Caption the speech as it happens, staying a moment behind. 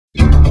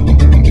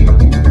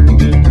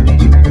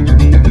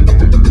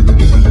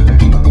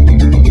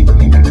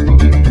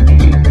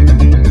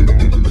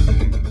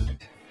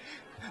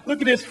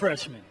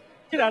freshman.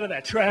 Get out of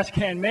that trash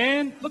can,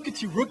 man. Look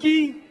at you,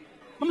 rookie.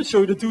 I'm gonna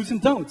show you the do's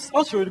and don'ts.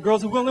 I'll show you the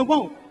girls who will and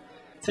won't.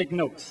 Take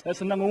notes. That's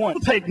the number one.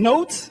 Take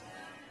notes.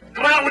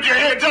 Come out with your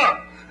hands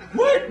up.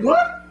 Wait,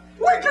 what?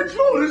 We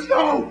control this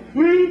now.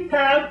 We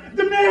have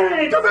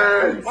demands.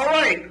 Demands. All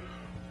right.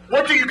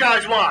 What do you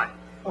guys want?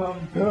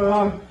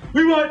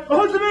 We want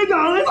 $100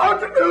 million.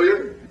 $100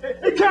 million.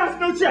 And cash,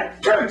 no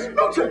checks. Cash,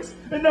 no checks.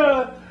 And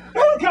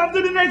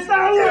helicopter the next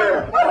hour.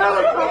 Yeah, a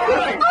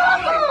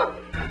helicopter.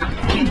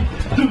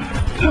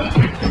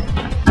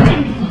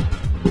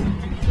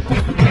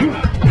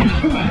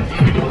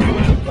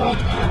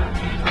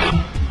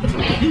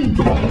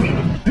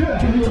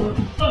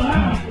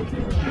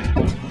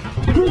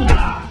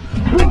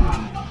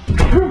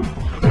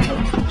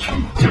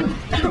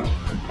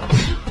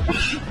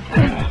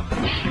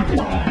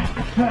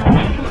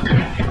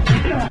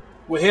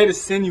 We're here to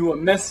send you a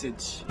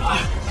message.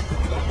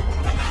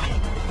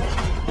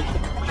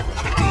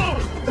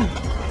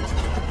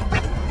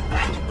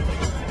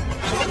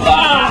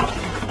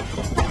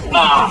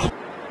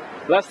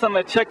 Last time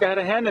I checked, I had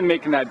a hand in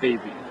making that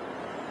baby.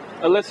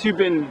 Unless you've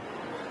been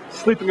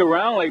sleeping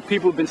around like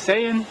people have been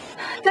saying.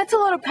 That's a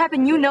lot of crap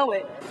and you know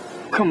it.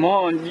 Come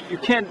on, you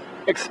can't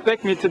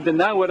expect me to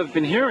deny what I've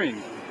been hearing.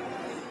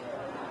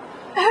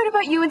 I heard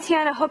about you and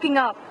Tiana hooking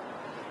up.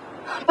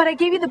 But I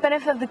gave you the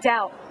benefit of the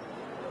doubt.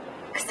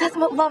 Because that's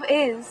what love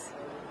is.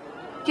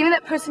 Giving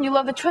that person you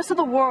love the trust of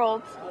the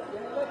world.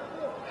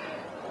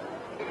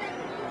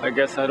 I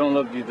guess I don't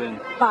love you then.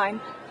 Fine.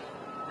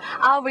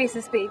 I'll raise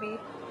this baby.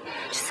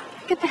 Just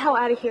get the hell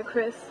out of here,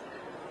 Chris.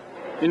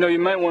 You know, you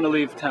might want to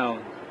leave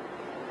town.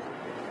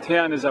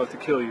 Tiana's out to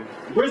kill you.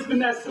 Where's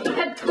Vanessa?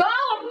 Let go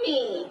of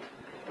me!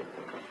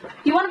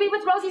 You want to be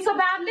with Rosie so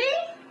badly?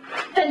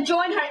 Then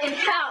join her in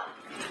hell.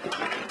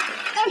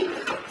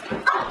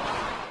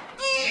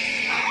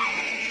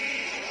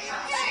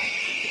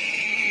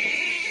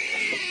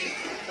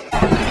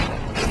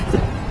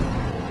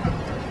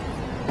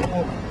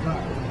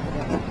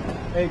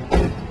 Hey,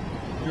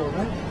 you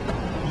alright?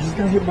 You just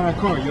got hit by a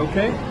car, you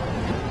okay?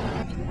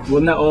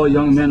 Well, not all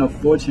young men are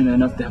fortunate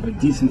enough to have a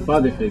decent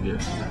father figure.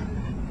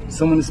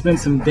 Someone to spend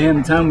some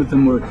damn time with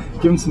them or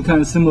give them some kind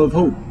of symbol of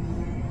hope.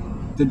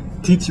 To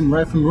teach them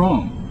right from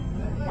wrong.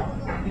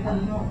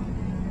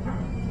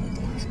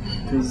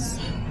 Because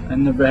I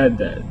never had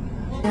that.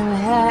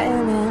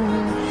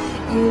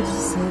 You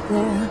just sit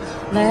there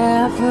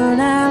laughing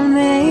at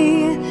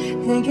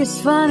me. Think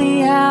it's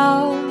funny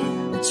how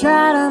I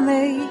try to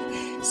make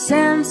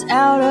sense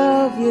out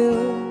of you.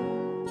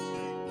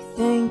 You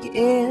think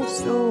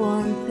it's the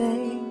one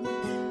thing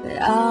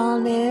that I'll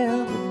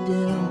never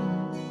do.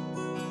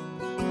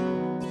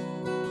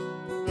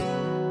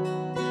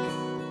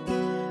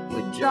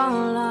 We draw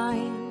a line.